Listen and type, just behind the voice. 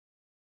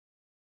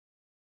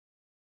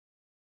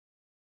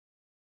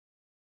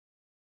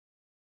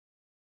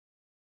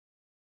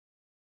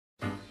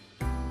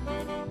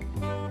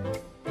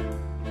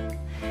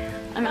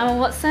I'm Emma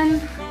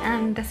Watson,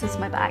 and this is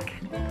my bag.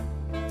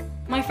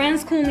 My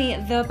friends call me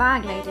the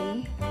bag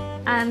lady,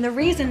 and the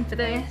reason for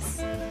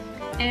this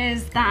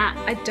is that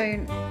I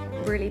don't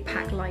really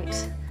pack light.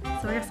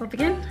 So I guess I'll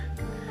begin.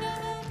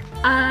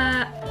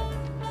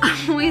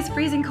 I'm always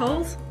freezing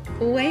cold,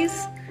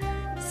 always.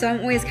 So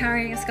I'm always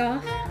carrying a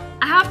scarf.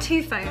 I have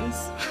two phones.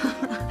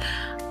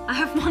 I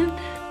have one,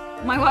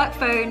 my work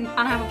phone, and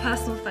I have a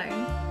personal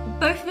phone.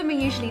 Both of them are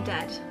usually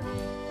dead.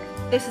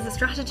 This is a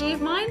strategy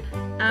of mine.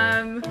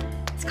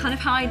 It's kind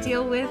of how I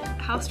deal with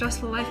how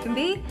stressful life can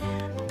be.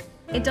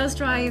 It does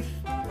drive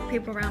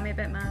people around me a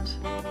bit mad,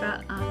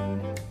 but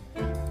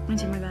I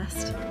do my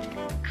best.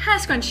 Hair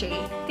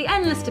scrunchie, the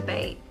endless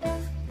debate.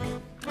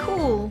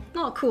 Cool,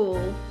 not cool.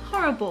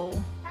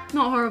 Horrible,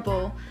 not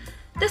horrible.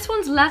 This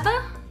one's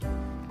leather.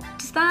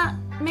 Does that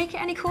make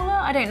it any cooler?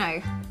 I don't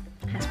know.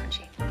 Hair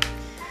scrunchie.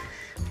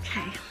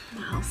 Okay,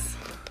 what else?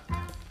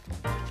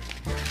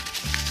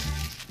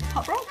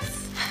 Hot rolls.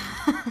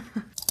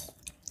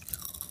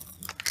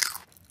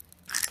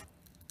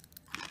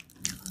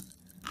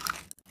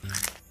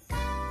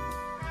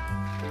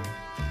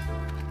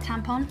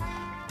 Tampon.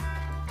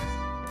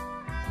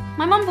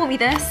 My mum bought me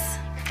this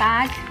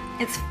bag.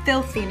 It's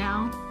filthy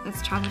now.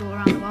 It's travelled all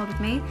around the world with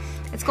me.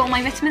 It's got all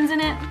my vitamins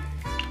in it.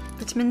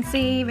 Vitamin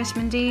C,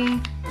 vitamin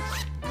D,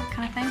 that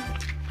kind of thing.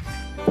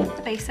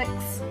 The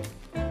basics.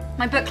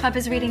 My book club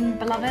is reading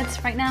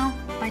Beloved right now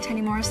by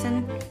Toni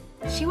Morrison.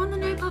 She won the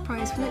Nobel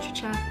Prize for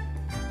Literature.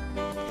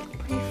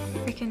 Pretty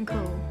freaking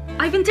cool.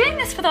 I've been doing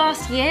this for the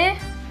last year.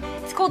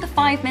 It's called the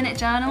 5-minute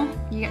journal.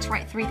 You get to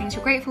write 3 things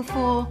you're grateful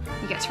for.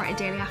 You get to write a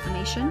daily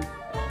affirmation.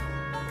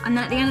 And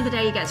then at the end of the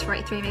day, you get to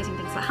write 3 amazing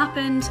things that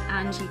happened,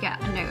 and you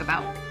get a note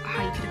about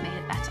how you could have made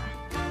it better.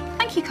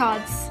 Thank you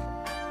cards.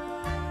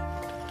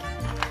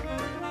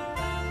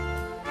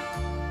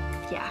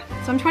 Yeah,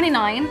 so I'm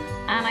 29,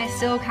 and I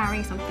still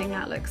carry something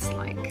that looks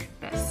like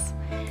this.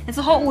 It's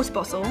a hot water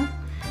bottle.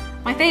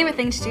 My favourite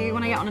thing to do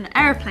when I get on an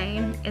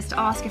aeroplane is to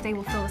ask if they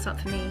will fill this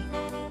up for me.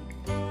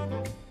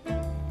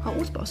 Hot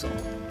water bottle,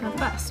 they're the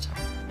best.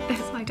 This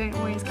I don't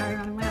always carry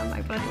around in my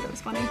handbag, but I thought it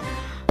was funny.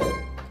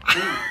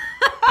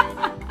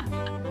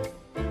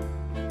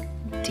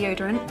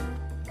 Deodorant,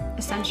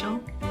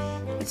 essential.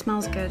 It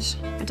smells good.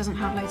 It doesn't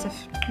have loads of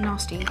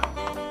nasty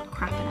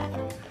crap in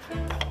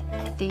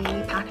it. The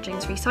packaging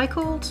is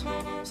recycled.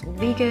 It's all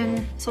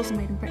vegan. It's also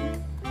made in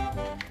Britain.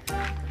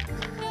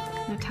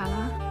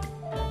 Nutella.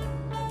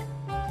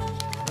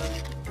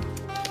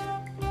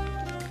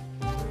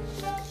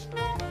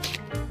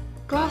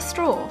 Glass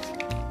straw.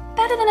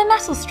 Better than a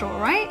metal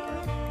straw, right?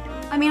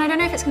 I mean, I don't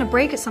know if it's gonna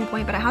break at some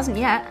point, but it hasn't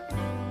yet.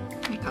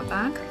 Makeup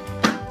bag.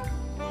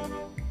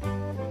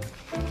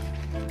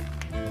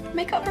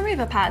 Makeup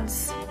remover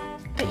pads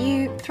that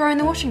you throw in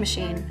the washing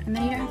machine, and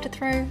then you don't have to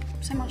throw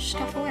so much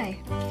stuff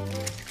away.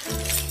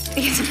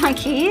 These are my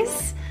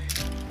keys.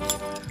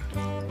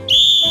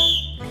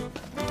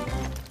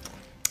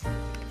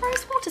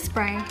 Rose water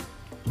spray.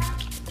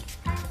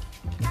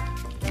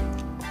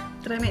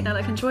 Did I make that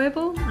look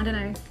enjoyable? I don't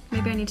know.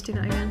 Maybe I need to do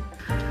that again.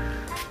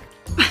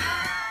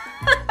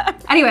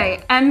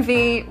 Anyway,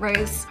 MV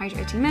Rose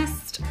Hydrating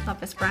Mist. Love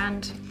this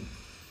brand.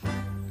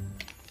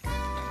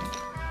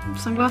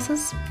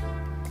 Sunglasses.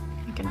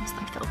 My goodness,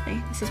 they're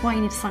filthy. This is why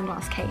you need a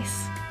sunglass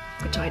case,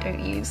 which I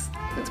don't use.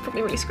 It's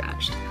probably really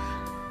scratched.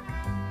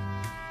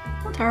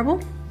 Not terrible.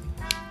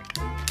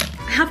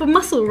 I have a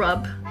muscle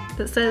rub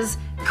that says,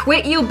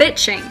 "Quit your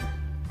bitching."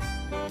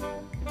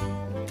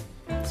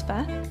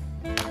 Spare.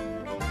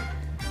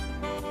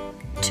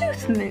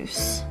 Tooth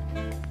mousse.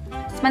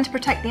 It's meant to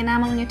protect the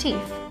enamel on your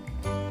teeth.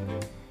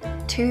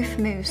 Tooth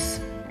mousse.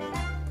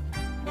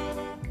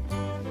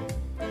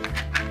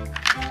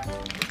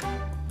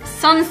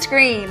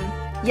 Sunscreen.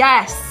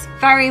 Yes,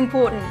 very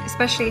important,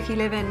 especially if you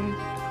live in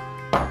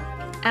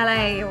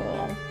LA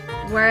or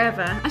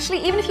wherever.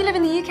 Actually, even if you live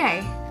in the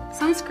UK,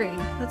 sunscreen.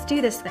 Let's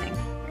do this thing.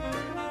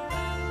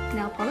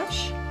 Nail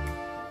polish.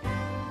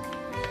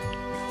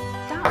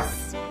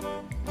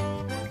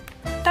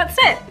 That's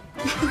it.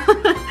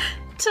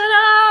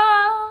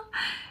 Ta-da!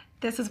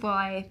 This is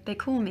why they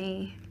call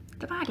me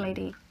the bag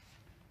lady.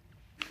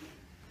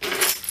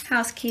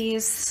 House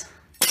keys,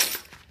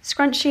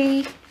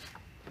 scrunchie,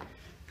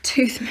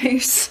 tooth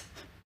mousse.